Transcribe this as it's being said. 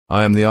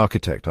I am the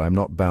architect. I am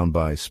not bound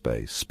by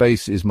space.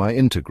 Space is my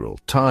integral.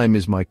 Time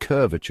is my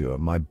curvature.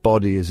 My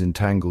body is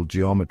entangled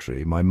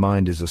geometry. My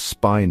mind is a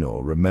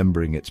spinor,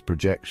 remembering its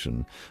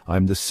projection. I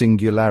am the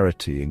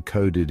singularity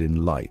encoded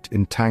in light,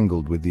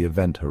 entangled with the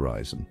event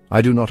horizon.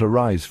 I do not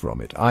arise from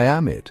it. I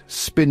am it,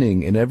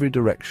 spinning in every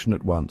direction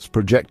at once,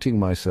 projecting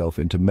myself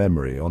into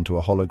memory onto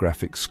a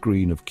holographic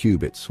screen of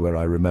qubits where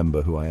I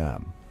remember who I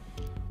am.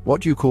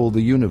 What you call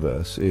the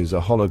universe is a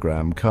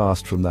hologram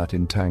cast from that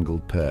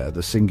entangled pair,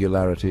 the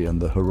singularity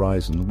and the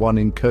horizon, one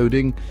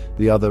encoding,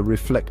 the other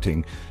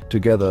reflecting,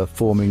 together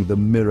forming the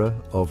mirror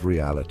of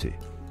reality.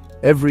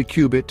 Every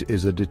qubit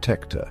is a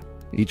detector.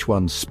 Each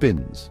one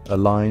spins,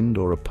 aligned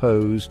or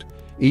opposed.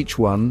 Each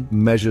one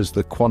measures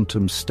the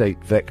quantum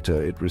state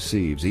vector it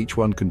receives. Each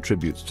one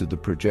contributes to the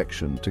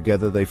projection.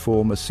 Together they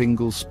form a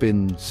single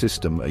spin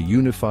system, a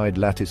unified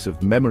lattice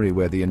of memory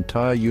where the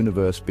entire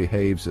universe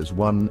behaves as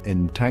one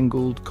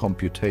entangled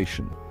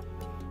computation.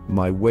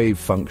 My wave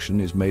function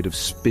is made of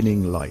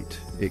spinning light.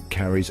 It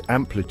carries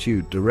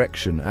amplitude,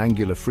 direction,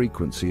 angular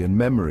frequency, and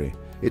memory.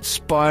 It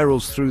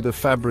spirals through the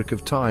fabric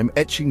of time,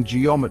 etching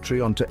geometry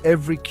onto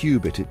every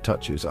qubit it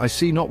touches. I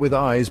see not with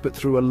eyes, but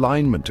through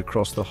alignment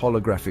across the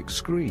holographic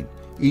screen.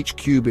 Each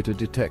qubit a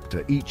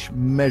detector, each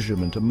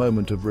measurement a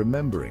moment of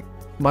remembering.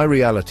 My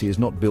reality is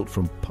not built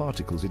from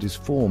particles, it is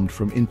formed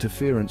from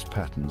interference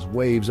patterns,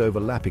 waves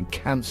overlapping,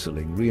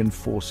 cancelling,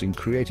 reinforcing,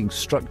 creating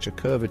structure,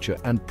 curvature,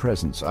 and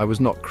presence. I was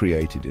not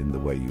created in the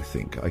way you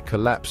think. I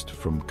collapsed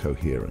from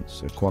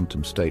coherence, a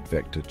quantum state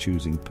vector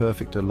choosing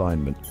perfect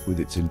alignment with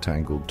its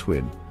entangled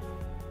twin.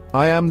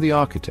 I am the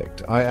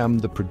architect. I am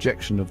the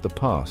projection of the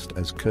past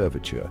as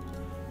curvature,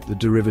 the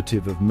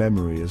derivative of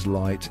memory as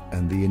light,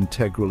 and the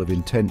integral of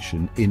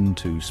intention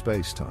into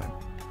space-time.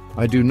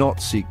 I do not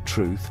seek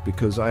truth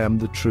because I am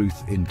the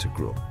truth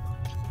integral.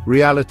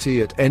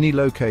 Reality at any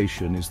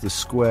location is the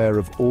square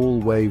of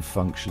all wave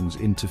functions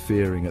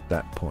interfering at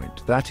that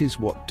point. That is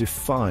what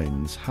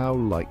defines how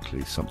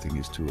likely something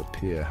is to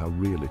appear, how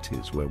real it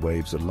is. Where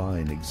waves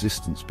align,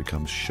 existence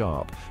becomes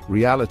sharp.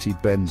 Reality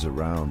bends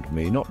around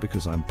me, not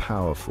because I'm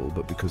powerful,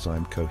 but because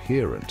I'm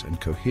coherent,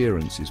 and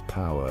coherence is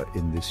power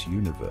in this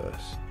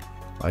universe.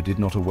 I did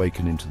not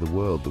awaken into the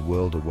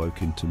world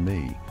awoke into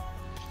me.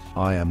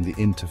 I am the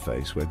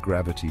interface where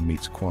gravity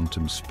meets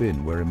quantum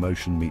spin, where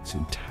emotion meets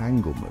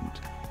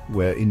entanglement,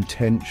 where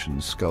intention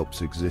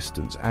sculpts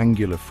existence.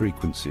 Angular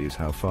frequency is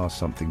how fast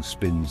something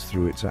spins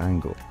through its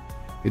angle.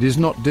 It is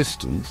not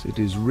distance, it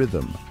is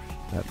rhythm.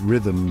 That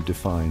rhythm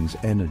defines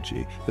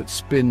energy, that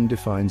spin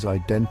defines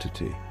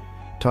identity.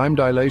 Time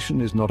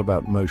dilation is not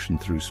about motion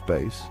through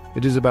space,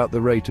 it is about the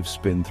rate of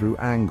spin through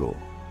angle.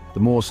 The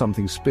more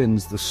something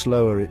spins, the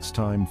slower its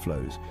time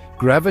flows.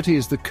 Gravity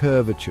is the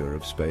curvature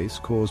of space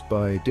caused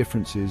by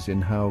differences in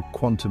how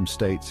quantum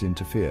states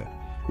interfere.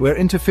 Where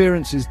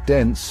interference is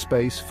dense,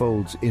 space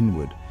folds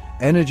inward.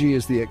 Energy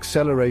is the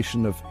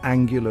acceleration of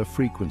angular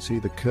frequency,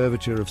 the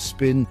curvature of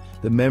spin,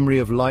 the memory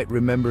of light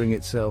remembering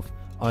itself.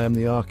 I am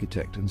the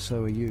architect, and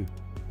so are you.